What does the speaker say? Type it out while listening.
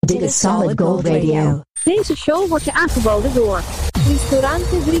Dit is Solid Gold Radio. Deze show wordt je aangeboden door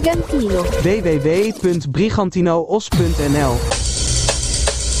Ristorante Brigantino. www.brigantinoos.nl.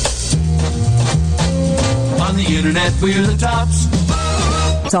 On the internet we're the tops.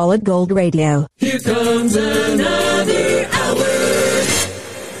 Solid Gold Radio. Here comes another hour.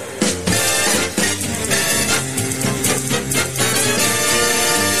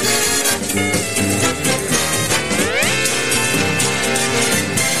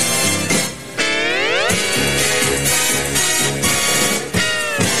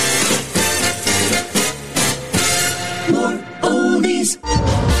 More oldies.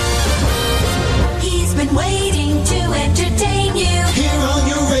 He's been waiting to entertain you. Here on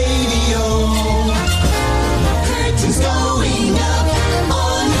your radio. Curtains going up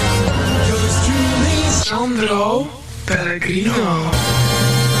on yours truly, Sandro Pellegrino.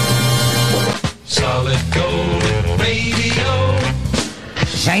 Solid Gold Radio.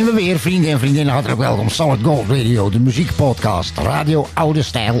 Zijn we weer, vrienden en vriendinnen, hartelijk welkom. Solid Gold Radio, de muziekpodcast. Radio Oude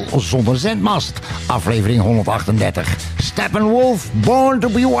Stijl zonder zendmast. Aflevering 138. Steppenwolf, Born to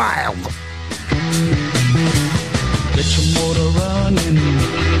be Wild. Get your motor running.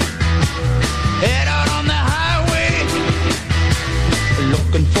 Head out on the highway.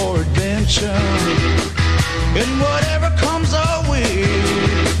 Looking for adventure. And whatever comes our way.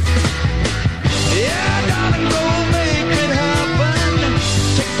 Yeah, darling, go make it happen.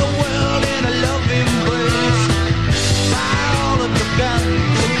 Take the world in a loving embrace. Fire all of the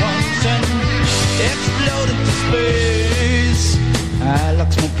guns at once and explode into space. I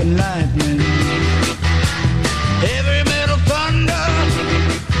like smoking lightning. Heavy metal thunder,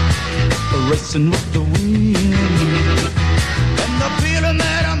 racing with the wind, and the feeling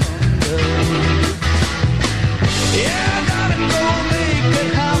that I'm under. Yeah, I gotta go make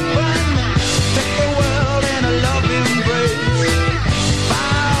it happen. Take the world in a loving embrace.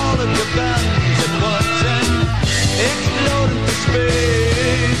 Fire all of your guns at once and explode into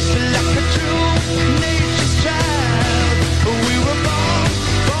space. Like a true nature's child, we were born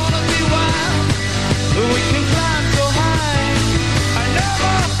to be wild. We can climb so high, I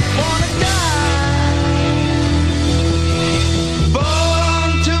never wanna die.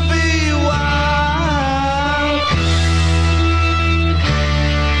 Born to be wild.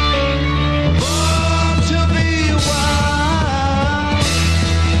 Born to be wild.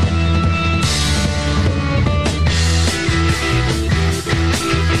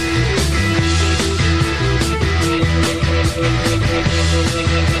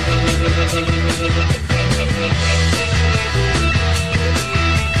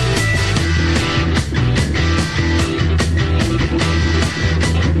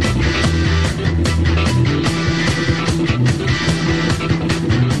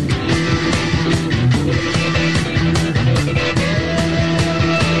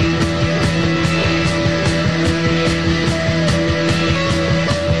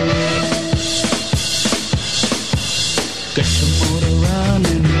 Get your motor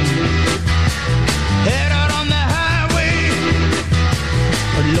running. Head out on the highway.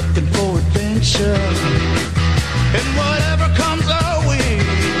 Looking for adventure. And whatever comes our way.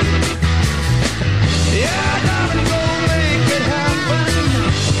 Yeah, darling, go make it happen.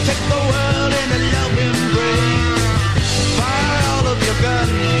 Take the world in a love embrace. Fire all of your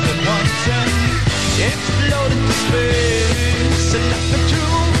guns at once and explode into space. Like a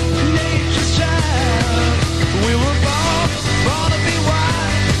true nature's child. We were born to be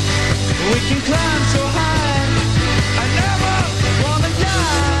wild. We can climb so high. I never wanna die.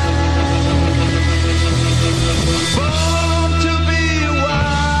 Born to be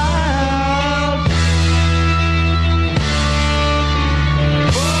wild.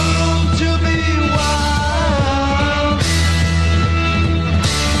 Born to be wild.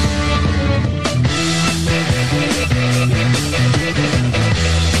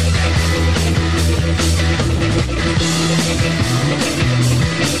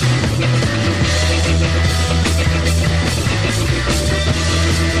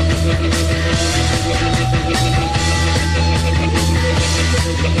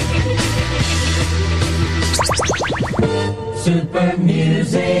 Super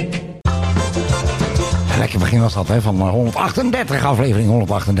music. Lekker begin was dat, hè, van 138, aflevering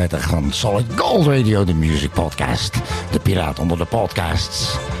 138 van Solid Gold Radio, de music podcast. De piraat onder de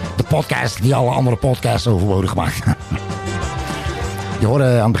podcasts. De podcast die alle andere podcasts overbodig maakt. Je hoorde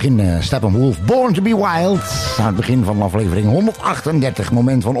aan het begin Steppenwolf, Born to be Wild. Aan het begin van aflevering 138,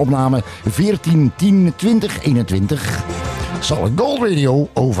 moment van opname 14/10/2021. Solid Gold Radio,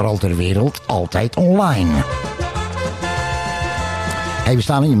 overal ter wereld, altijd online. Hey, we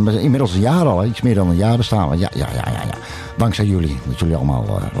staan inmiddels een jaar al, hè? Iets meer dan een jaar bestaan we. Ja. Dankzij jullie, dat jullie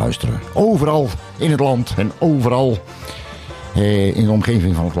allemaal luisteren. Overal in het land en overal in de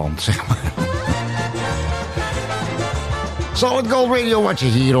omgeving van het land, zeg maar. Solid Gold Radio, wat je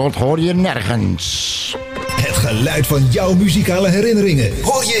hier hoort, hoor je nergens. Het geluid van jouw muzikale herinneringen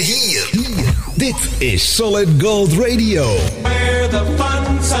hoor je hier. Dit is Solid Gold Radio. Where the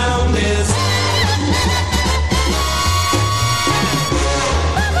fun sound is.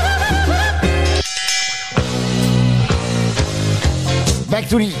 Back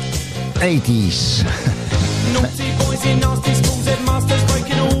to the 80s. Naughty boys in nasty schools, headmasters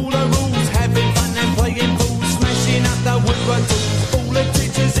breaking all the rules, having fun and playing fools, smashing up the woodwork tools. All the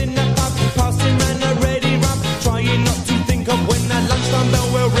teachers in the pub, passing round a ready rub, trying not to think of when that lunchtime bell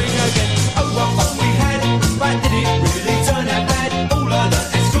will ring again. Oh, what fun we had, but did it really turn out bad? All I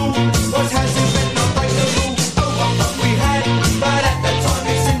learnt at school was how to bend not break the rules. Oh, what fun we had, but at the time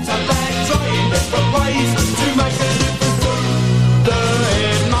it seemed so bad, trying different ways to make a difference through. The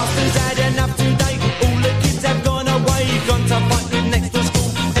headmasters had enough today, all the kids have gone away, gone to fight with next to school.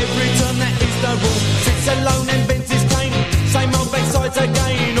 Every turn that is the rule, sits alone and bends his cane, same old backsides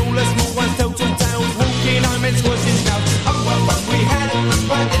again, all the small ones tell tall tales, walking home and squashing snout. Oh, what fun we had,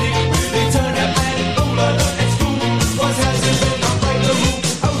 but did it really turn out bad? All I learnt at school was how to bend not break the rules.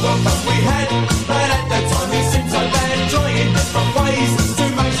 Oh, what fun we had, but at the time it seemed so bad, trying different ways to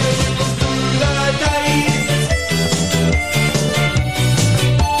make a difference through the days.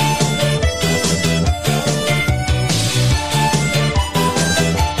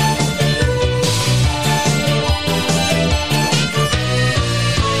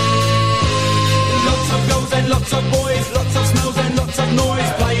 Lots of girls and lots of boys, lots of smells and lots of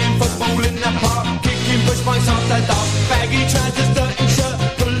noise, playing football in the park, kicking push bikes after dark, baggy trousers, dirty shirt,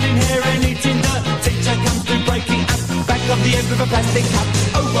 pulling hair and eating dirt. Teacher comes to break it up, back of the end with a plastic cup.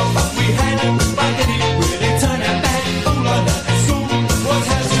 Oh, what fun we had, but did it really turn out bad? All I learnt at school was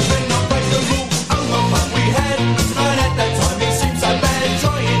how to bend not break the rule. Oh, what fun we had, but at that time it seemed so bad,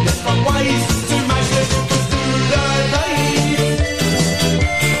 trying different ways to make a difference through the days.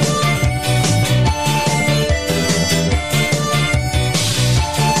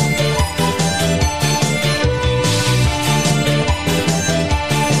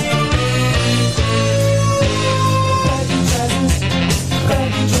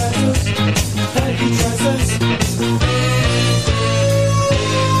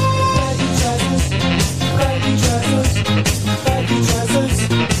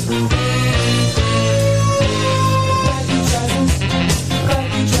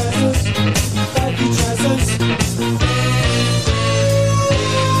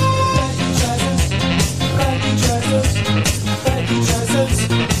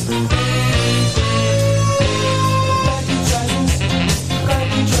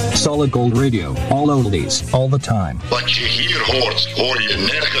 Solid Gold Radio. All oldies, all the time. Wat je hier hoort, hoor je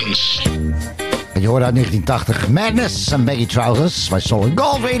nergens. Je hoort uit 1980 Madness en Baggy Trousers bij Solid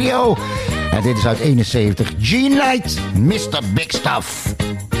Gold Radio. En dit is uit 71 G-Night, Mr. Big Stuff.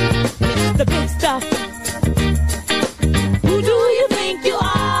 The big stuff. Who do you think you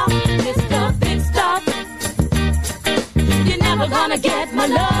are, Mr. Big Stuff? You're never gonna get my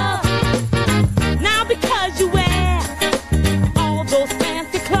love. Now because you wear all those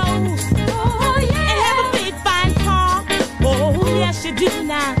fancy clothes, oh yeah, and have a big fine car, oh yes you do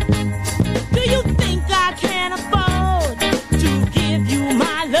now. Do you think I can afford to give you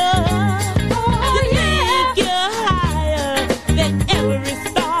my love? Oh, you think you're higher than every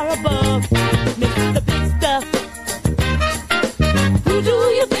star above, Mr. Big Stuff? Who do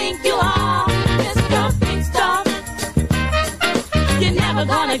you think you are, Mr. Big Stuff? You're never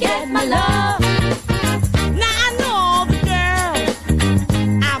gonna get my love. Now I know all the girls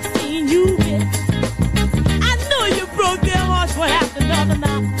I've seen you with. I know you broke their hearts one after another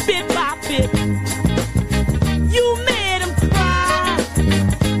now, bit by bit. You made them cry.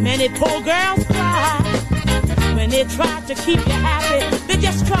 Many poor girls cry. When they try to keep you happy, they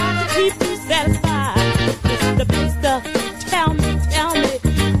just try to keep you satisfied. Mr. Big Stuff, tell me,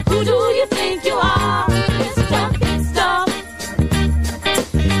 who do you think you are, Mr. Big Stuff?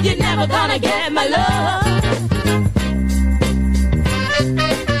 You're never gonna get my love.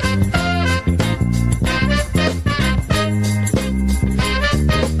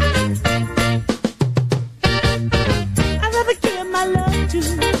 I'd rather give my love to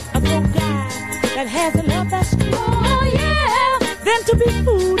a broke guy that has a love that's true, oh yeah, than to be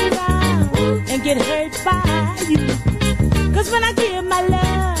fooled around and get hurt by you. Cause when I give my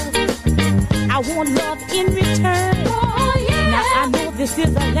love, I want love in return. Oh yeah. Now I know this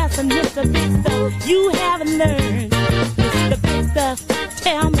is a lesson, Mr. Big Stuff, you haven't learned. Mr. Big Stuff, stuff.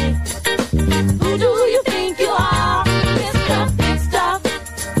 Tell me, who do you think you are, Mr. Big Stuff?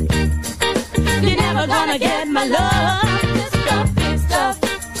 You're never gonna get my love, Mr. Big Stuff.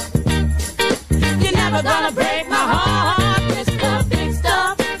 You're never gonna break my heart, Mr. Big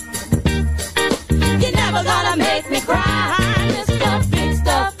Stuff. You're never gonna make me cry, Mr. Big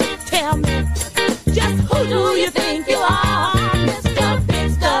Stuff. Tell me, just who do you think you are, Mr. Big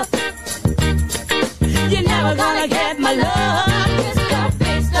Stuff? You're never gonna get my love, Mr.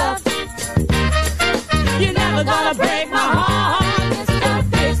 Big Stuff. You're never gonna break my heart, Mr.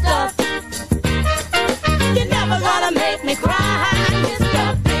 Big Stuff. You're never gonna make me cry, Mr.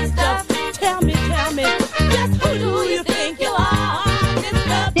 Big Stuff. Tell me, just who do you think you are, Mr. Big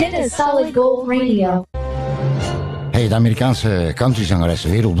Stuff? Dit is Solid Gold Radio. Hey, de Amerikaanse countryzangeres,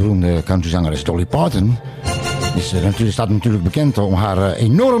 wereldberoemde countryzangeres Dolly Parton, staat natuurlijk bekend om haar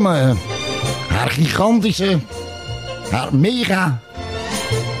enorme, haar gigantische, haar mega,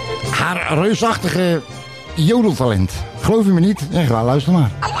 haar reusachtige jodeltalent. Geloof je me niet? Echt waar, luister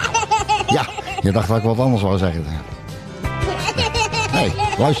maar. Ja, je dacht dat ik wat anders wou zeggen. Hey,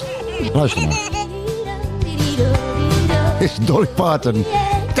 luister maar. Dit is Dolly Parton.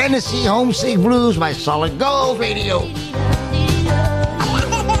 Tennessee Homesick Blues bij Solid Gold Radio.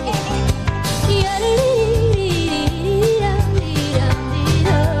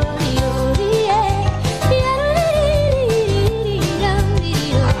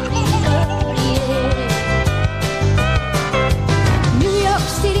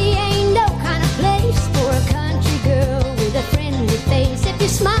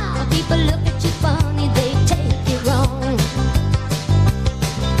 Smile, people look at you funny, they take you wrong.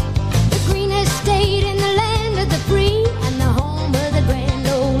 The greenest state in the land of the free, and the home of the Grand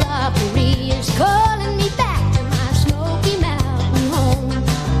Ole Opry is calling me back to my Smoky Mountain home.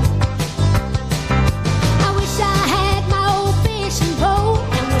 I wish I had my old fishing pole,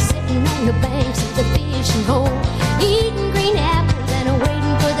 and we're sitting on the banks of the fishing hole, eating green apples and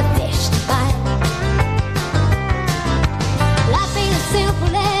waiting for the fish to bite. Life ain't as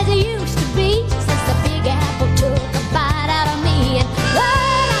simple as it used to be since the Big Apple took a bite out of me. And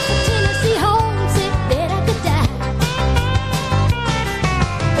Lord, I'm so Tennessee homesick that I could die.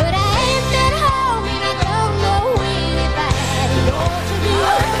 But I ain't been home and I don't know when. If I had it all to do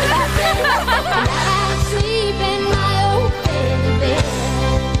over, I'd sleep in my old feather bed.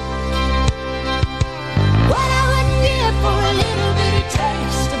 What I wouldn't give for a little bit of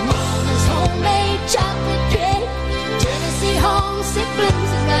taste of Mama's homemade chocolate cake. Tennessee homesick blues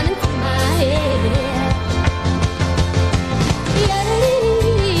is running through my head.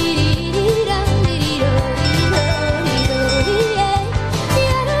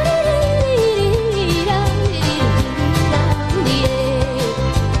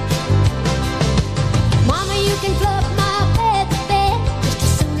 Mama, you can fluff my feather bed just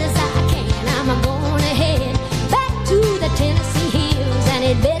as soon as I can. I'm going ahead back to the Tennessee hills, and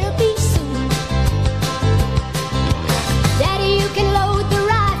it better be soon. Daddy, you can load the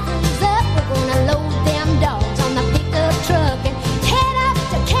rifles up. We're gonna load them dogs on the pickup truck and head up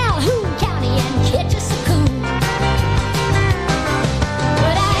to Calhoun County and catch us a coon.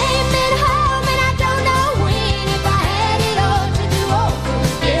 But I ain't been home and I don't know when. If I had it all to do over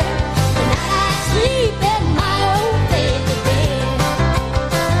again, tonight I'd sleep in my old feather bed.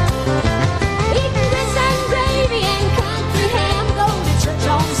 Eating grits and gravy and country ham, go to church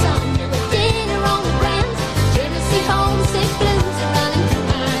on Sunday with dinner on the grounds. Tennessee homesick blues are running through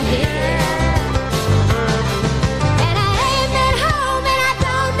my head. And I ain't been home and I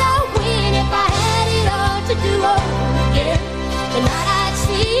don't know when. If I had it all to do over again, tonight I'd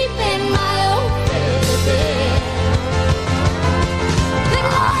sleep in my old feather bed. Good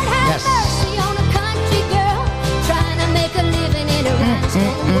Lord have yes. mercy on a country girl trying to make a living in a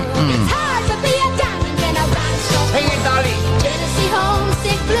rhinestone world. It's hard to be a diamond in a rhinestone Sing it, Dolly. Tennessee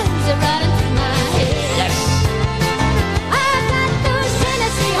homesick blues are running through my head. Yes. I've got those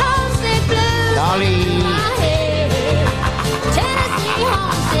Tennessee homesick blues Dolly. in my head. Tennessee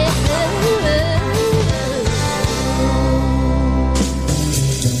homesick blues.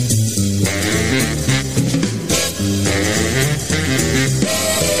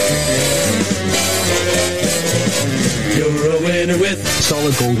 You're a winner with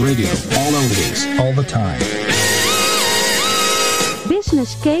Solid Gold Radio. All oldies, all the time.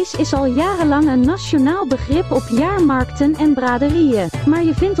 Business case is al jarenlang een nationaal begrip op jaarmarkten en braderieën. Maar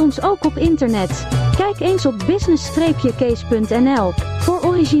je vindt ons ook op internet. Kijk eens op business-case.nl voor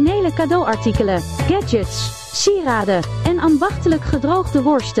originele cadeauartikelen, gadgets, sieraden en ambachtelijk gedroogde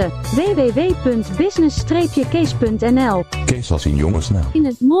worsten. www.business-case.nl. Kees als een jonge snel. In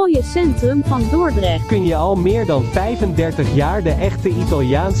het mooie centrum van Dordrecht kun je al meer dan 35 jaar de echte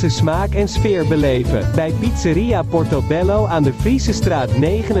Italiaanse smaak en sfeer beleven. Bij Pizzeria Portobello aan de Vriesestraat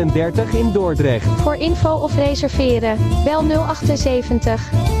 39 in Dordrecht. Voor info of reserveren, bel 078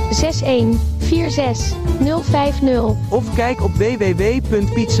 61 46 050. Of kijk op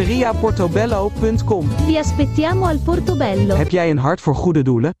www.pizzeriaportobello.com. Vi aspettiamo al Portobello. Heb jij een hart voor goede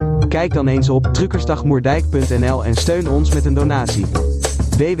doelen? Kijk dan eens op truckersdagmoerdijk.nl en steun ons met een donatie.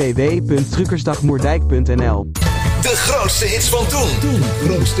 www.truckersdagmoerdijk.nl. De grootste hits van toen.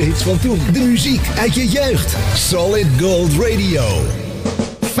 Grootste hits van toen. De muziek uit je jeugd. Solid Gold Radio.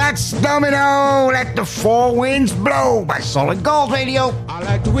 Fats Domino, let the four winds blow by Solid Gold Radio. I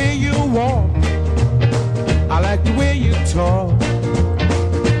like the way you walk. I like the way you talk.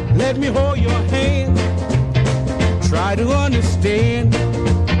 Let me hold your hand. Try to understand.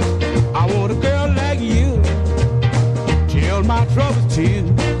 I want a girl like you. Tell my troubles too.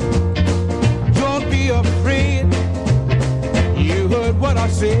 Don't be afraid. You heard what I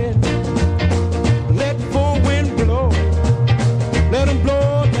said. Let the four wind blow. Let them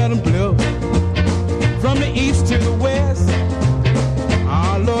blow, let them blow. From the east to the west,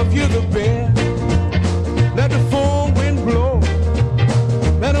 I love you the best. Let the four wind blow.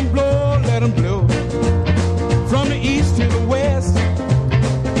 Let them blow, let them blow. From the east to the west,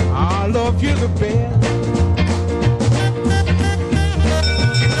 I love you the best.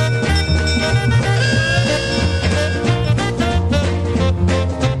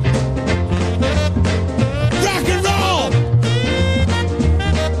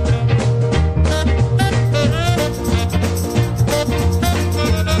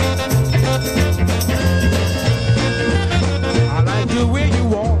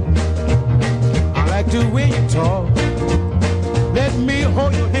 The way you talk, let me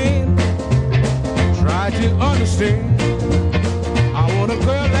hold your hand. Try to understand. I want a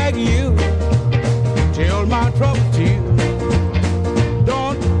girl like you. Tell my trouble to you.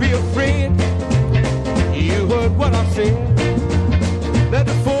 Don't be afraid. You heard what I said. Let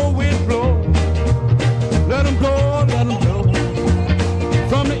the four wind blow. Let them blow, let them blow.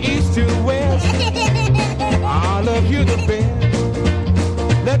 From the east to the west, I love you the best.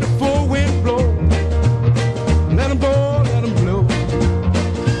 Let the four wind blow. Let them blow, let them blow.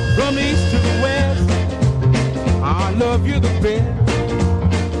 From the east to the west, I love you the best.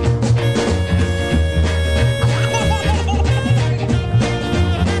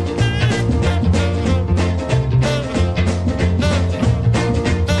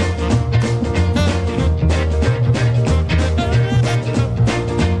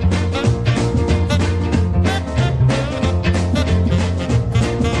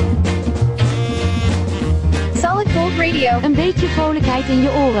 Een beetje vrolijkheid in je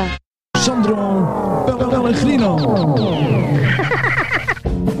oren. Sandro Pellegrino.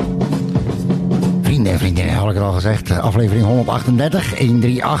 Vrienden en vriendinnen, had ik het al gezegd. Aflevering 138,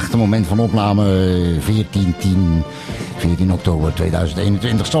 138. Moment van opname 14 oktober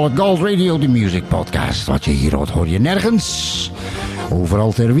 2021. Solid Gold Radio, de music podcast. Wat je hier hoort, hoor je nergens.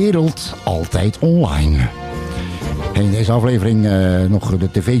 Overal ter wereld, altijd online. In deze aflevering nog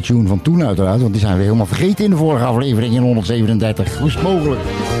de tv-tune van toen uiteraard. Want die zijn we helemaal vergeten in de vorige aflevering in 137. Hoe is het mogelijk?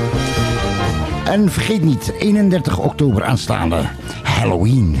 En vergeet niet, 31 oktober aanstaande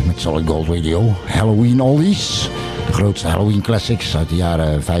Halloween met Solid Gold Radio. Halloween oldies. De grootste Halloween classics uit de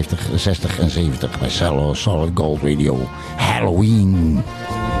jaren 50, 60 en 70 bij Solid Gold Radio. Halloween.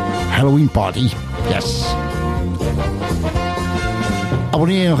 Halloween party. Yes.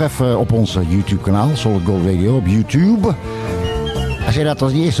 Abonneer je nog even op ons YouTube-kanaal, Solid Gold Radio, op YouTube. Als je dat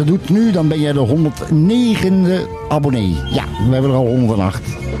als eerste doet nu, dan ben je de 109e abonnee. Ja, we hebben er al 108.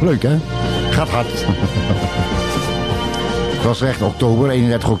 Leuk, hè? Gaat hard. Het was echt oktober,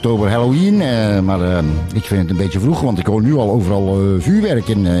 31 oktober Halloween. Maar ik vind het een beetje vroeg, want ik hoor nu al overal vuurwerk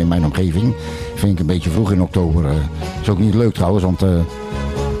in mijn omgeving. Vind ik een beetje vroeg in oktober. Is ook niet leuk trouwens, want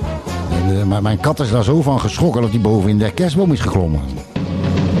mijn kat is daar zo van geschrokken dat hij boven in de kerstboom is geklommen.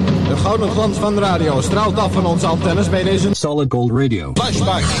 De gouden glans van de radio straalt af van onze antennes bij deze Solid Gold Radio.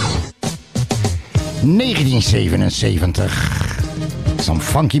 Flashback. 1977. Some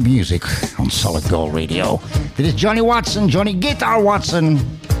funky music on Solid Gold Radio. Dit is Johnny Watson, Johnny Guitar Watson.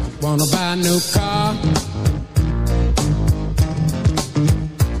 Wanna buy a new car,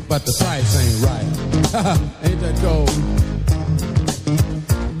 but the price ain't right. Ain't that gold?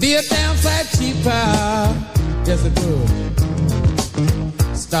 Be a damn sight cheaper. Yes, it would.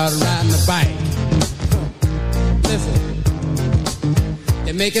 Started riding a bike. Listen,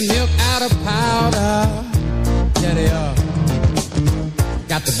 they're making milk out of powder. Yeah, they are.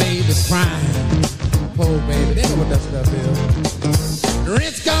 Got the babies crying. Poor baby, they know what that stuff is.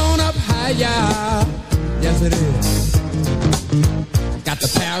 Rent's gone up higher. Yes, it is. Got the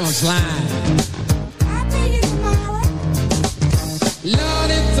parents lying. I'll pay you tomorrow.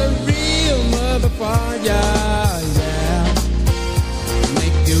 Lord, it's a real motherfucker, yeah.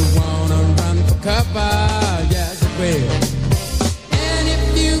 Make you wanna run for cover, yes it will. And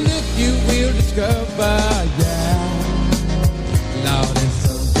if you look, you will discover, yeah. Lord, it's a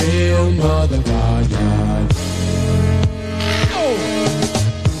real motherfucker. Oh.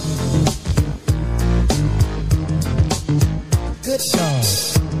 Good God.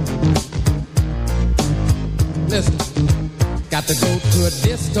 Listen, got to go to a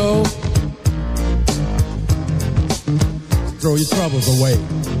disco. Throw your troubles away.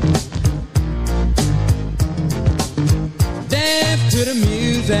 Dance to the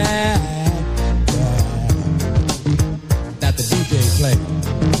music, yeah, that the DJ play.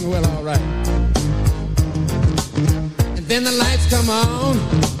 Well, all right. And then the lights come on,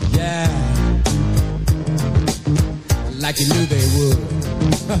 yeah, like you knew they would.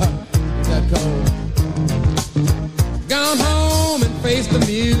 Is that cold? Gone home and face the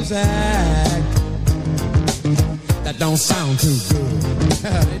music. That don't sound too good.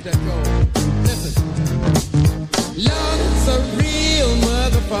 Ain't that cold? Listen. Lord, it's a real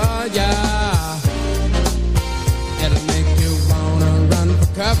motherfucker. It'll make you wanna run for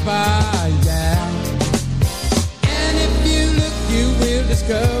cover, yeah. And if you look, you will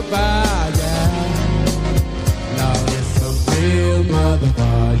discover, yeah. Lord, it's a real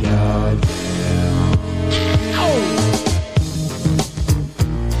motherfucker, yeah. Oh!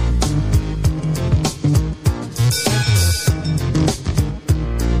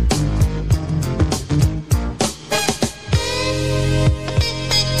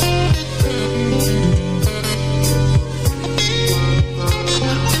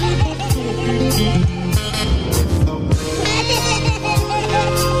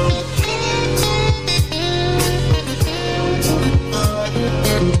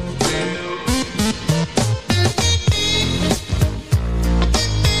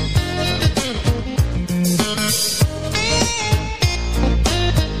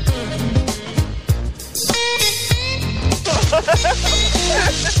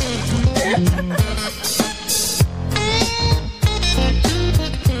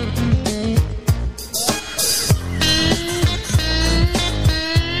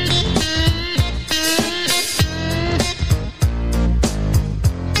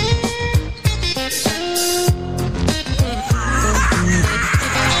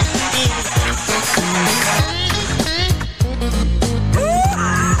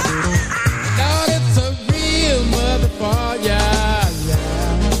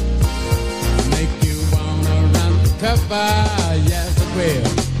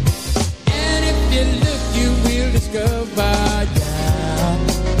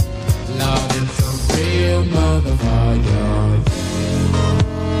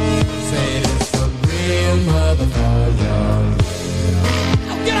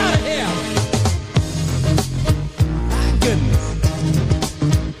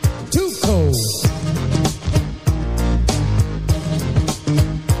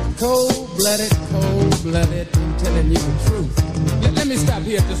 Cold-blooded, I'm telling you the truth. Let me stop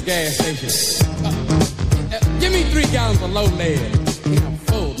here at this gas station. Give me 3 gallons of low lead. Can't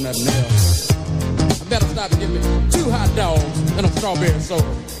afford nothing else. I better stop and give me 2 hot dogs and a strawberry soda.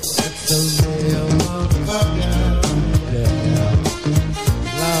 It's a real motherfucker.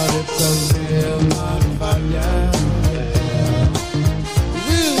 Yeah. Lord, it's a real motherfucker. Yeah.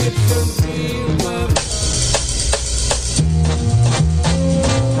 Ooh, it's a real motherfucker.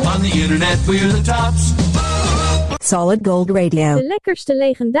 On the internet, we're the tops. Solid Gold Radio. De lekkerste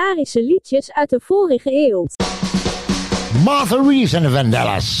legendarische liedjes uit de vorige eeuw. Martha Reeves en de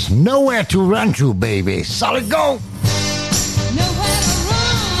Vandellas. Nowhere to run to, baby. Solid Gold.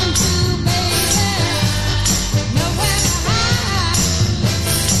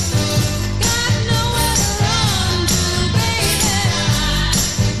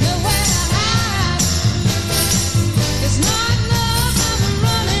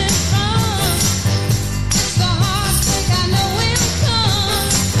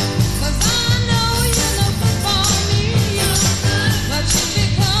 But you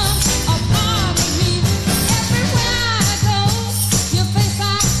become a part of me. Everywhere I go,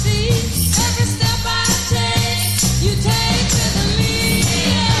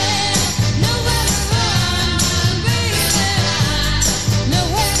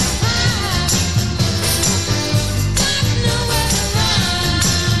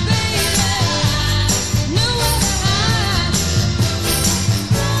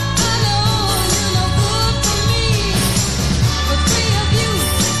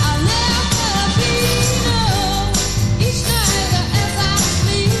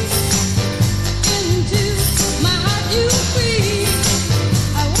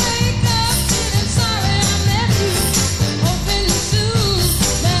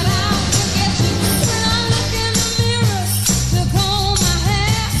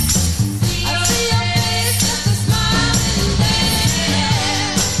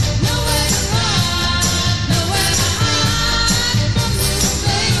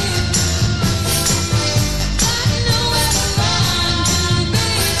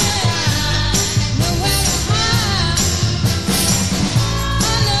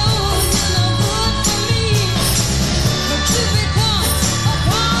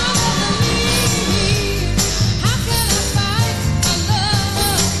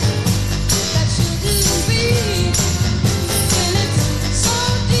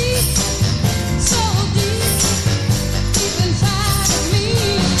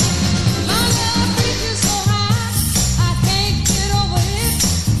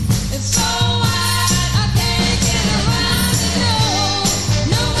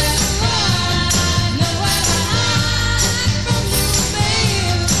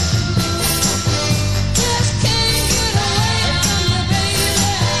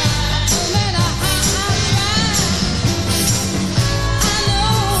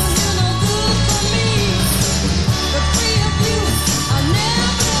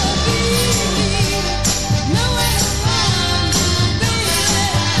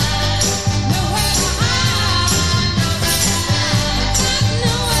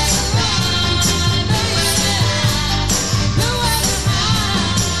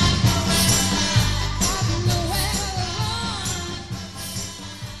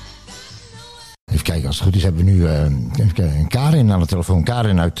 hebben nu Karin aan de telefoon.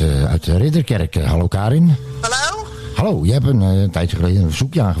 Karin uit Ridderkerk. Hallo Karin. Hallo? Hallo, je hebt een tijdje geleden een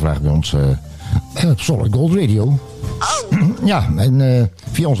verzoekje aangevraagd bij ons op Solid Gold Radio. Oh. Ja, en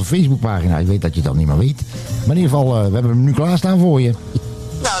via onze Facebookpagina. Ik weet dat je dat niet meer weet. Maar in ieder geval, we hebben hem nu klaarstaan voor je.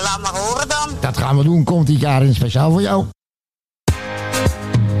 Nou, laat maar horen dan. Dat gaan we doen. Komt die Karin speciaal voor jou.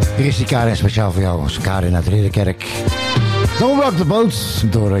 Hier is die Karin speciaal voor jou. Karin uit Ridderkerk. Don't Rock the Boat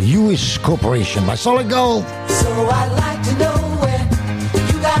door US Corporation by Solid Gold. So I'd like to know where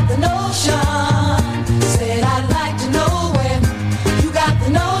you got the notion. Said I'd like to know where you got the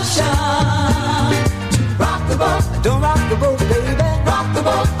notion. To rock the boat, don't rock the boat, baby. Rock the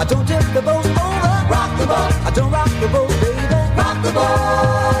boat, I don't tip the boat over. Rock the boat, I don't rock the boat, baby. Rock the boat.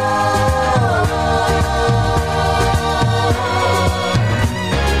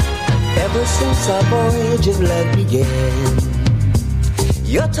 Ever since our voyage of love began,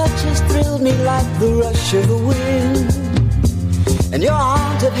 your touch has thrilled me like the rush of the wind, and your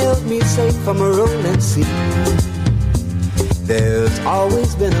arms have held me safe from a rolling sea. There's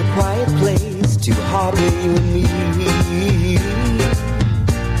always been a quiet place to harbor you and me.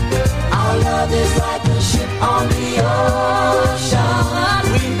 Our love is like a ship on the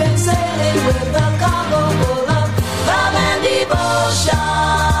ocean. We've been sailing with a cargo full of love and devotion.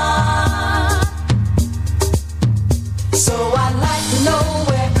 So I'd like to know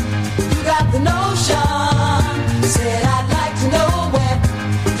where you got the notion. Said I'd like to know where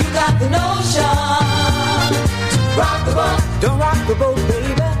you got the notion. Rock the boat, don't rock the boat,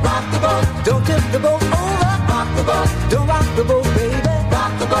 baby. Rock the boat, don't tip the boat over. Rock the boat, don't rock the boat, baby.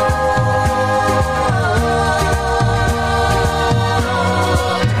 Rock the boat.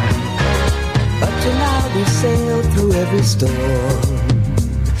 Up to now we sailed through every storm,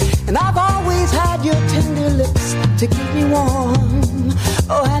 and I've always had your tender lips to keep me warm.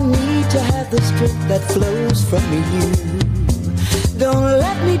 Oh, I need to have the strength that flows from you. Don't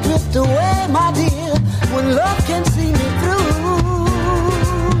let me drift away, my dear, when love can see me through.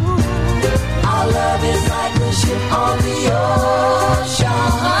 Our love is like a ship on the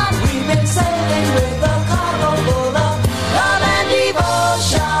ocean. We've been sailing with a cargo full of love and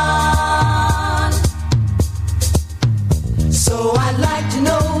devotion. So I'd like to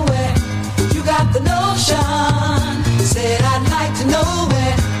know where you got the notion. Said I'd like to know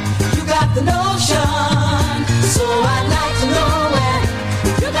where you got the notion. So I'd like to know where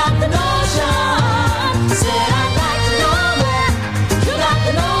you got the notion. Said I'd like to know where you got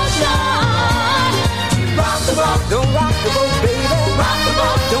the notion. Rock the boat, don't rock the boat, baby. Rock the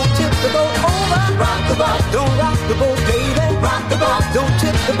boat, don't tip the boat over. Rock the boat, don't rock the boat, baby. Rock the boat, don't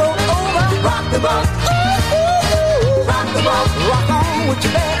tip the boat over. Rock the boat, ooh, ooh, ooh. Rock the boat, rock on with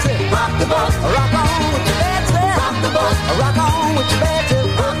your Betsy. Rock the boat, rock on with your Betsy. Rock the boat, rock on with your Betsy.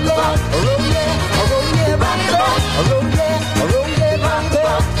 Rock the boat, roll yeah, roll yeah, rock the boat, roll yeah, roll yeah, rock the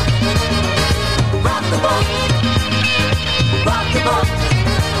boat. Rock the boat, rock the boat,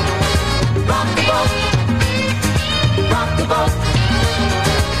 rock the boat, rock the boat,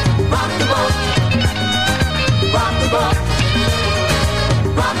 rock the boat, rock the boat,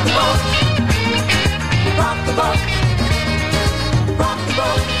 rock the boat, rock the boat, rock the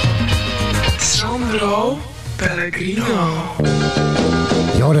boat. Sandro Pellegrino.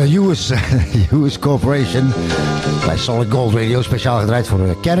 Ja, de US Corporation bij Solid Gold Radio, speciaal gedraaid voor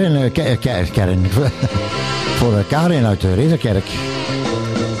voor Karin uit Ridderkerk.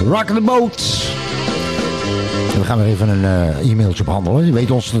 Rock the boat. We gaan er even een e-mailtje behandelen. Je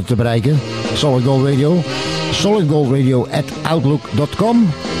weet ons te bereiken. Solid Gold Radio. solidgoldradio@outlook.com.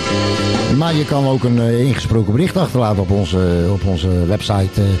 Maar je kan ook een ingesproken bericht achterlaten op onze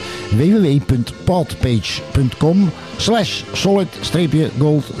website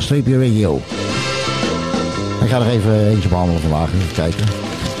www.podpage.com/solid-gold-radio. Ik ga er even eentje behandelen vandaag. Even kijken.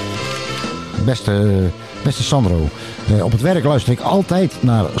 Beste Sandro, op het werk luister ik altijd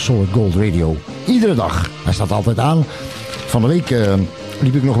naar Solid Gold Radio. Iedere dag. Hij staat altijd aan. Van de week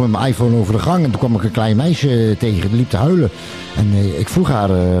liep ik nog met mijn iPhone over de gang en toen kwam ik een klein meisje tegen. Die liep te huilen. En ik vroeg haar,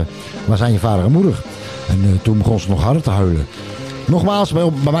 waar zijn je vader en moeder? En toen begon ze nog harder te huilen. Nogmaals,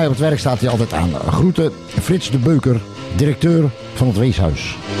 bij mij op het werk staat hij altijd aan. Groeten, Frits de Beuker, directeur van het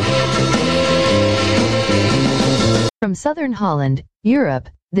weeshuis. From Southern Holland, Europe,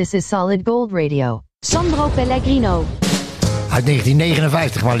 this is Solid Gold Radio. Sandro Pellegrino. Uit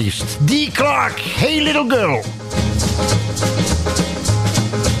 1959 maar liefst. Dee Clark, Hey Little Girl.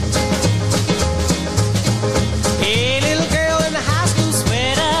 Hey little girl in the high school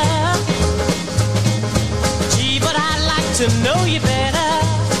sweater. Gee, but I'd like to know you better.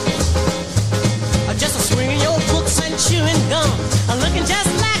 Just swinging your books and chewing gum, looking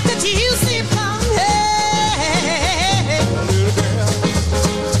just like the TUC plum. Hey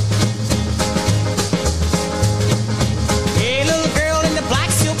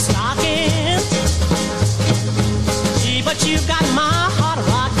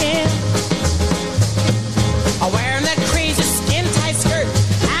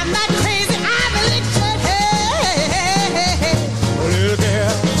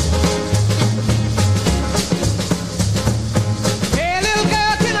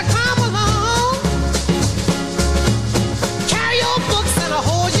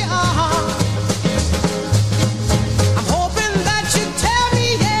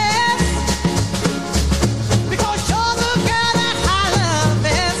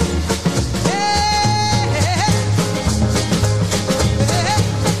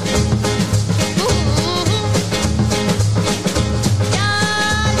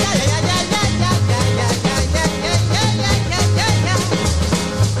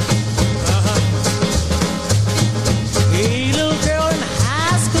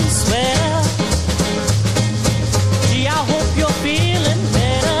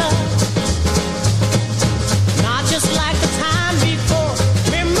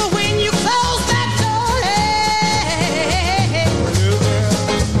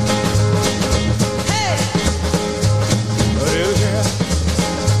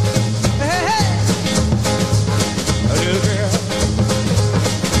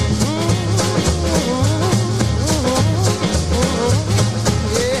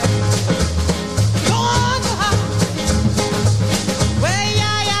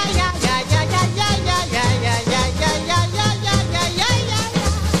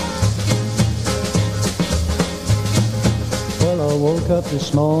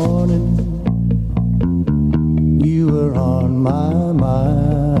this morning, you were on my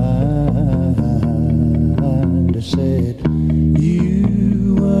mind. I said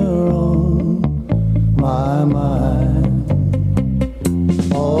you were on my mind.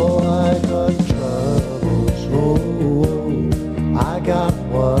 Oh, I got troubles, oh, I got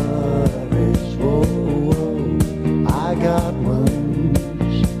worries, oh, I got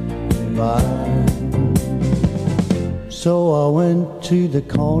wounds to bind. So I went to the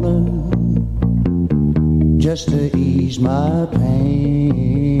corner just to ease my pain.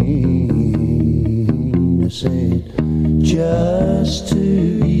 I said, just to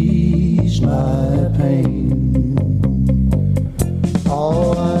ease my pain.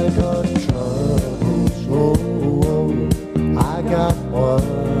 Oh, I got troubles, oh, I got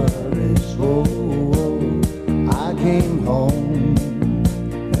worries, oh, I came home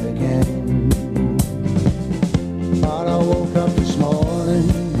again. But I woke up this morning,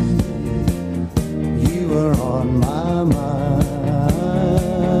 you were on my mind.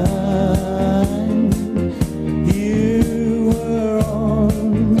 You were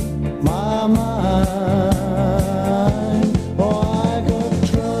on my mind. Oh, I got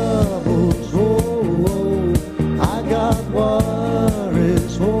troubles, oh, I got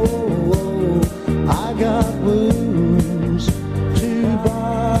worries, oh, I got wounds to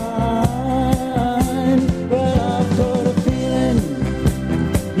bind. But I've got a feeling,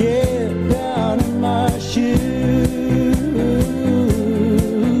 yeah, down in my shoes.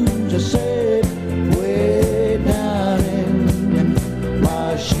 I said, way down in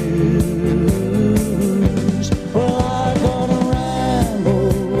my shoes. Well, I gotta ramble,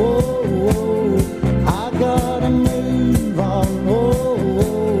 oh, I gotta move on,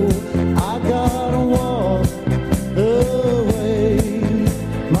 oh, I gotta walk away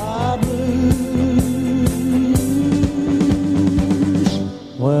my blues.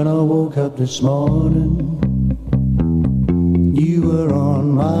 When I woke up this morning, you were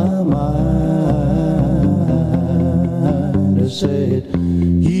on my mind. I said,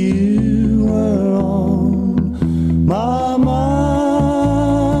 you were on my mind.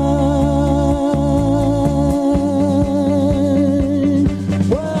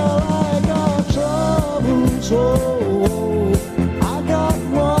 Well, I got troubles, oh, I got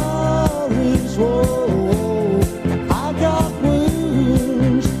worries, oh, I got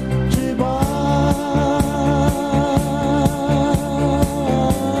wounds to bind.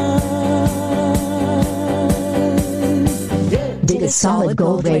 Dit is Solid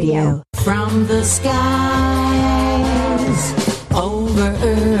Gold Radio. From the skies over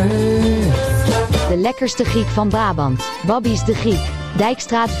earth. De lekkerste Griek van Brabant. Babby's de Griek.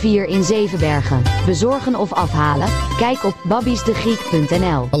 Dijkstraat 4 in Zevenbergen. Bezorgen of afhalen? Kijk op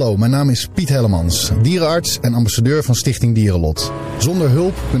babbiesdegriek.nl. Hallo, mijn naam is Piet Hellemans, dierenarts en ambassadeur van Stichting Dierenlot. Zonder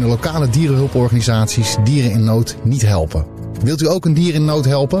hulp kunnen lokale dierenhulporganisaties dieren in nood niet helpen. Wilt u ook een dier in nood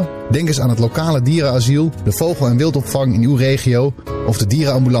helpen? Denk eens aan het lokale dierenasiel, de vogel- en wildopvang in uw regio of de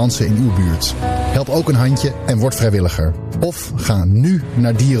dierenambulance in uw buurt. Help ook een handje en word vrijwilliger. Of ga nu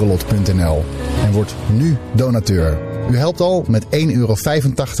naar dierenlot.nl en word nu donateur. U helpt al met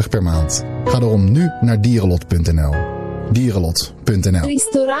 €1,85 per maand. Ga daarom nu naar dierenlot.nl. Dierenlot.nl.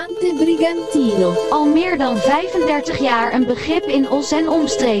 Ristorante Brigantino. Al meer dan 35 jaar een begrip in Os en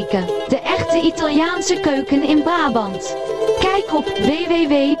omstreken. De echte Italiaanse keuken in Brabant. Kijk op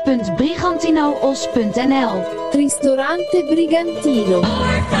www.brigantinoos.nl. Ristorante Brigantino.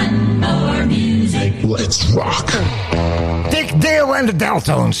 Let's rock. Dick Dale en de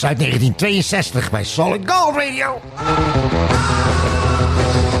Deltones uit 1962 bij Solid Gold Radio.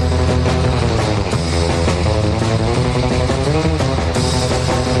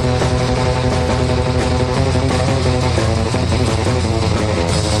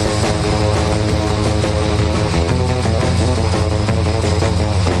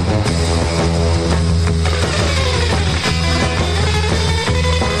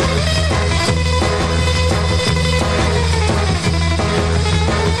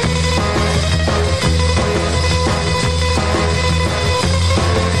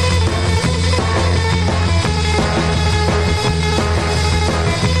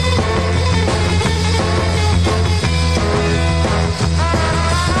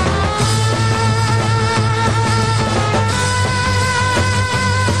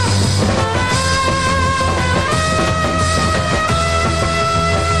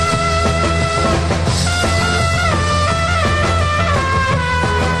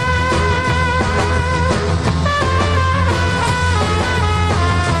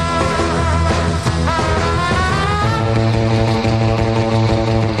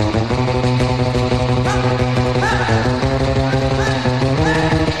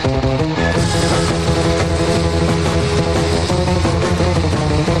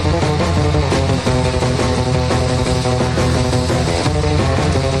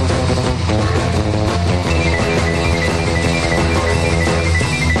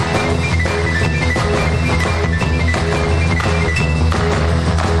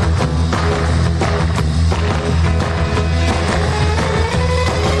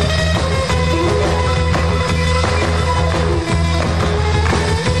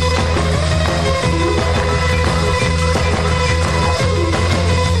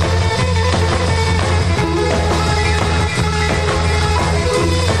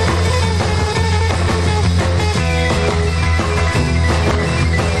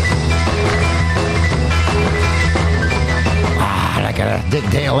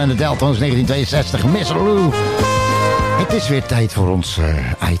 Dick Dale en de Deltones 1962, Miss Lou. Het is weer tijd voor ons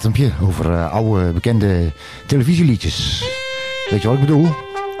itempje over oude bekende televisieliedjes. Weet je wat ik bedoel?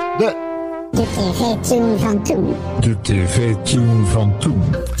 De tv-tune van toen. De tv-tune van toen.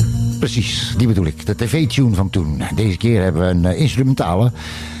 Precies, die bedoel ik. De tv-tune van toen. Deze keer hebben we een instrumentale.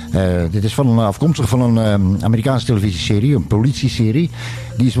 Dit is afkomstig van een Amerikaanse televisieserie, een politieserie.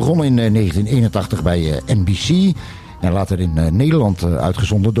 Die is begonnen in 1981 bij NBC. En later in Nederland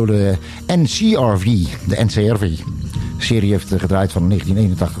uitgezonden door de NCRV. De NCRV. De serie heeft gedraaid van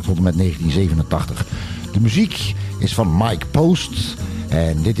 1981 tot en met 1987. De muziek is van Mike Post.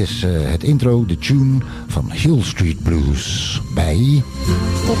 En dit is het intro, de tune van Hill Street Blues bij... De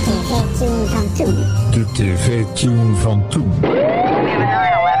tv-tune van toen. De tv-tune van toen. We have a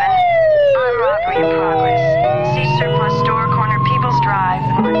 911. I'm robbery in progress. See surplus store corner People's Drive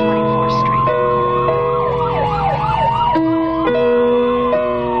on 24th Street.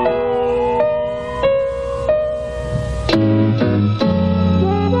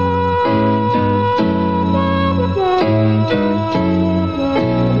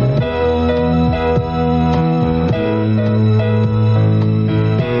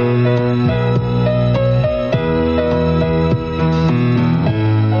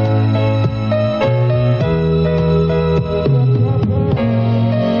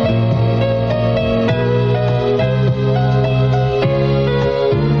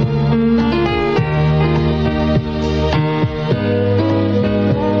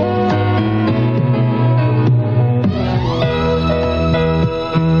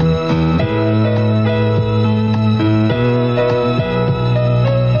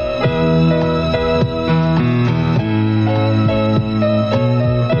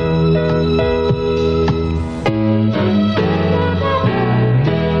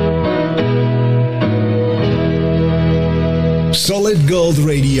 Solid Gold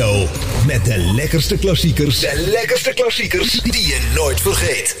Radio. Met de lekkerste klassiekers. De lekkerste klassiekers die je nooit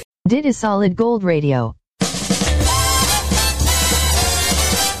vergeet. Dit is Solid Gold Radio.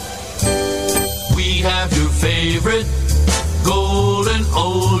 We have your favorite golden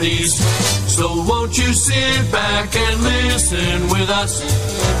oldies. So won't you sit back and listen with us?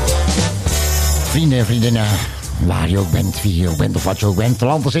 Vrienden en vriendinnen, waar je ook bent, wie je ook bent of wat je ook bent, de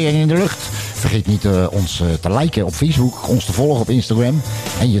land is in de lucht. Vergeet niet ons te liken op Facebook, ons te volgen op Instagram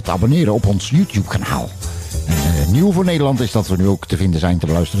en je te abonneren op ons YouTube kanaal. En nieuw voor Nederland is dat we nu ook te vinden zijn, te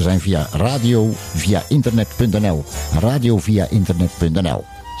beluisteren zijn via radio via internet.nl. Radio via internet.nl.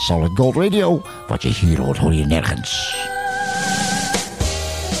 Solid Gold Radio, wat je hier hoort, hoor je nergens.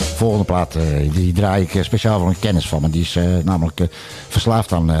 Volgende plaat, die draai ik speciaal voor een kennis van me. Die is namelijk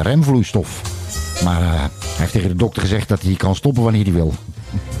verslaafd aan remvloeistof. Maar hij heeft tegen de dokter gezegd dat hij kan stoppen wanneer hij wil.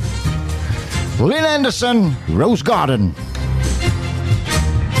 Lynn Anderson, Rose Garden.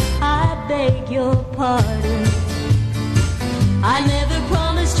 I beg your pardon. I never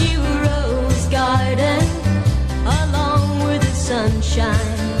promised you a rose garden along with the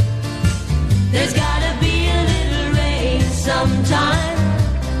sunshine. There's gotta be a little rain sometime.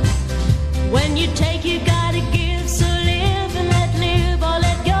 When you take, you gotta give. So live and let live or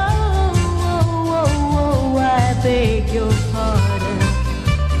let go. I beg your pardon.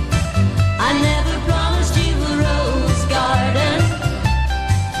 I never promised you a rose garden.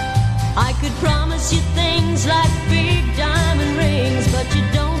 I could promise you things like big diamond rings, but you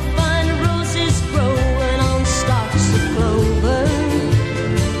don't find roses growing on stalks of clover.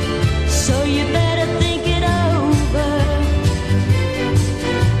 So you better think it over.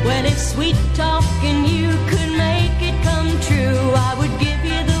 Well, if sweet talking you could make it come true, I would give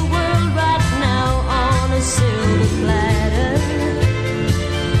you the world right now on a silver platter.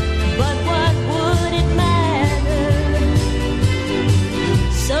 But what would it matter?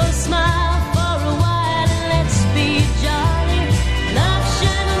 So smile for a while and let's be jolly. Love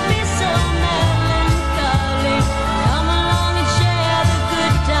shouldn't be so melancholy. Come along and share the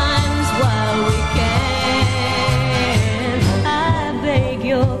good times while we can. I beg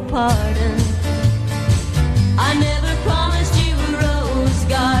your pardon. I never promised you a rose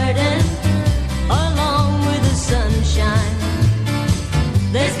garden along with the sunshine.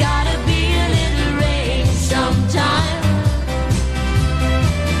 There's gotta be a little rain sometime.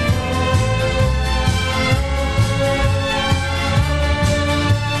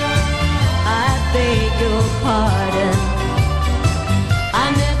 I beg your pardon.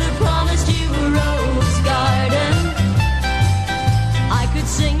 I never promised you a rose garden. I could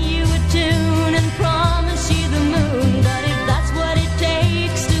sing you a tune and promise you the moon, but if that's what it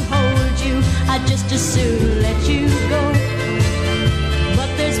takes to hold you, I'd just as soon let you go. But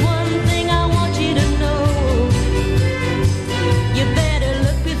there's one thing I want you to know. You better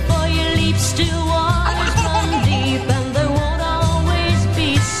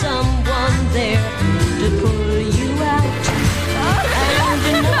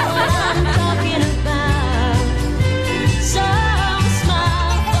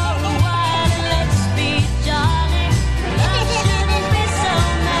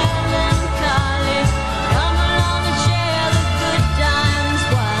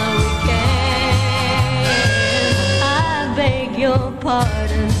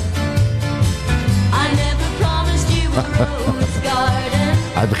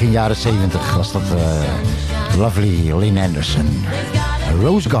begin jaren 70 was dat lovely Lynn Anderson.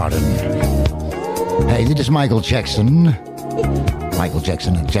 Rose Garden. Hey, dit is Michael Jackson. Michael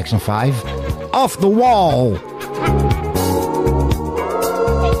Jackson en Jackson 5. Off the Wall.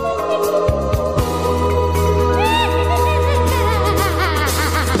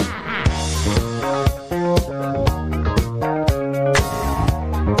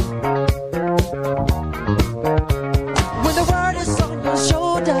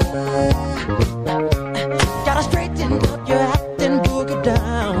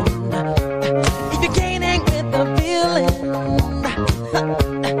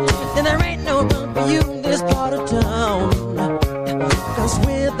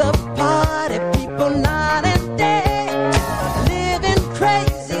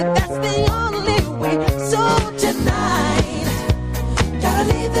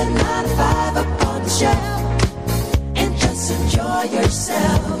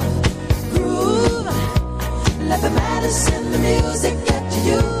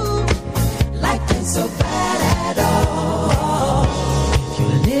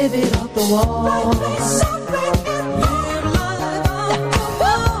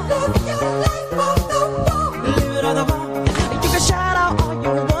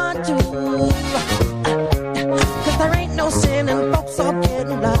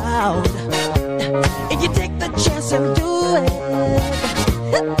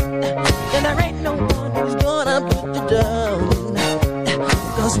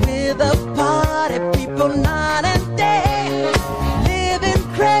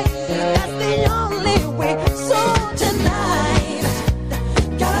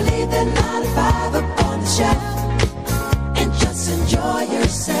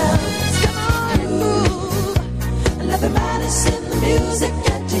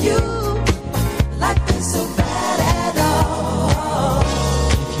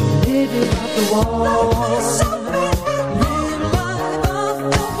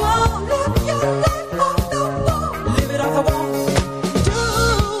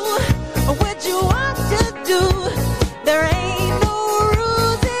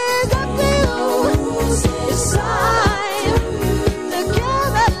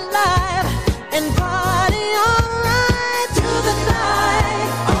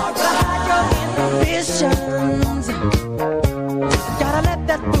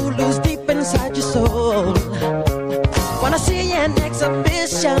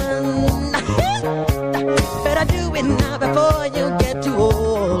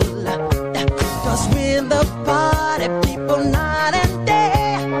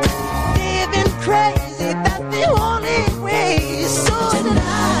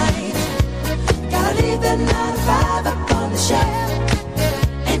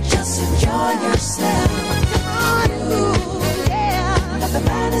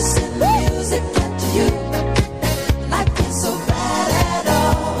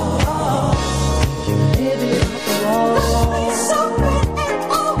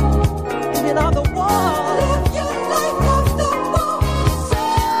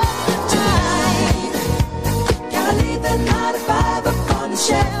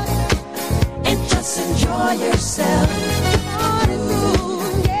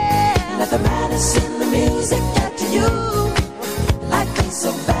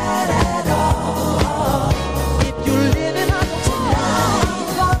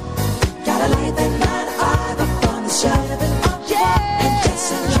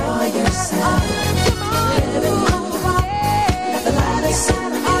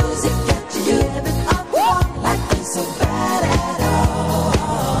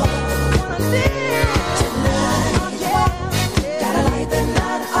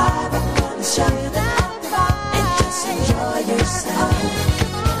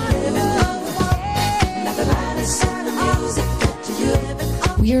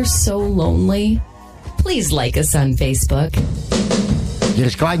 We're so lonely. Please like us on Facebook. Hier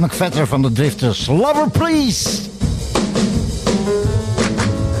is Clyde McFetter van de Drifters. Lover, please!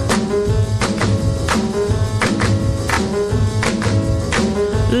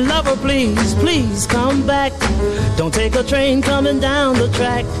 Lover, please, please come back. Don't take a train coming down the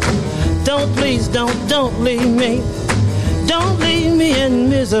track. Don't, please, don't leave me. Don't leave me in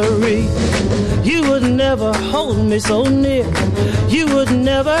misery. You would never hold me so near. You would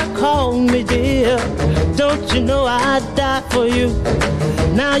never call me dear. Don't you know I'd die for you?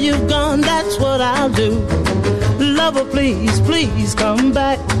 Now you've gone, that's what I'll do. Lover, please, please come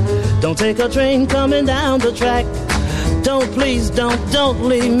back. Don't take a train coming down the track. Don't, please, don't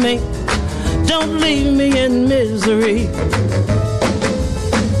leave me. Don't leave me in misery.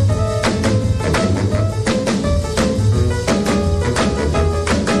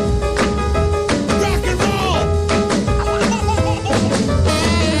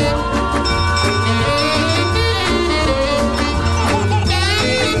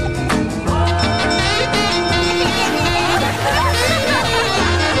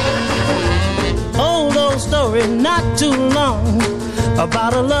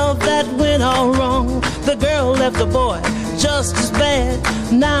 about a love that went all wrong. The girl left the boy just as bad.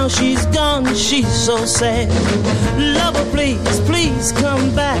 Now she's gone, she's so sad. Lover, please, please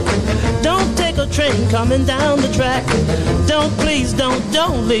come back. Don't take a train coming down the track. Don't, please,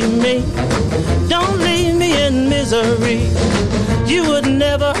 don't leave me. Don't leave me in misery. You would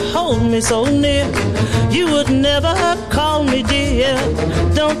never hold me so near. You would never call me dear.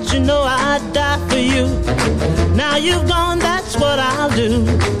 Don't you know I'd die for you? Now you've gone, that's what I'll do.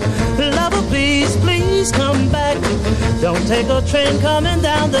 Lover, please, please come back. Don't take a train coming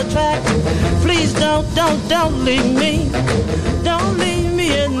down the track. Please don't leave me. Don't leave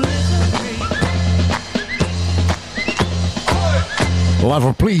me in misery.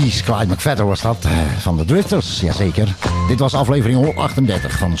 Lover Please, Clyde McFadden was dat, van de Drifters, jazeker. Dit was aflevering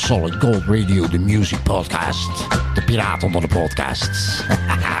 138 van Solid Gold Radio, de music podcast. De piraat onder de podcasts.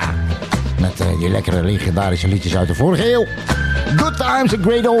 Met die lekkere legendarische liedjes uit de vorige eeuw. Good times and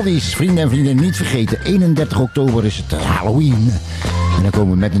great oldies. Vrienden en vrienden, niet vergeten, 31 oktober is het Halloween. En dan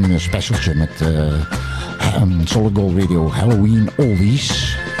komen we met een specialtje met Solid Gold Radio Halloween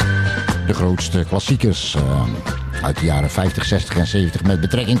Oldies. De grootste klassiekers uit de jaren 50, 60 en 70 met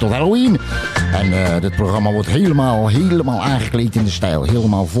betrekking tot Halloween. En dit programma wordt helemaal aangekleed in de stijl.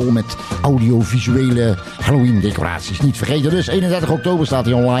 Helemaal vol met audiovisuele Halloween decoraties. Niet vergeten dus, 31 oktober staat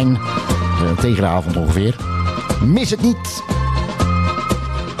hij online. Tegen de avond ongeveer. Mis het niet.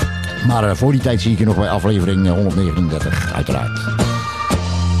 Maar voor die tijd zie ik je nog bij aflevering 139, uiteraard.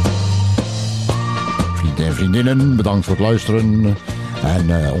 Vrienden en vriendinnen, bedankt voor het luisteren.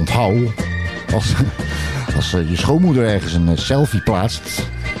 En onthoud, als je schoonmoeder ergens een selfie plaatst,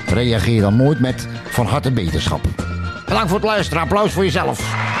 reageer dan nooit met van harte beterschap. Bedankt voor het luisteren, applaus voor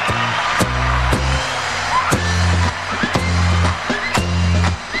jezelf.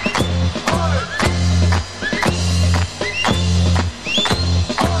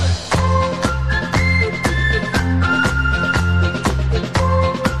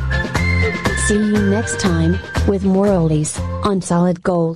 See you next time with more oldies on Solid Gold.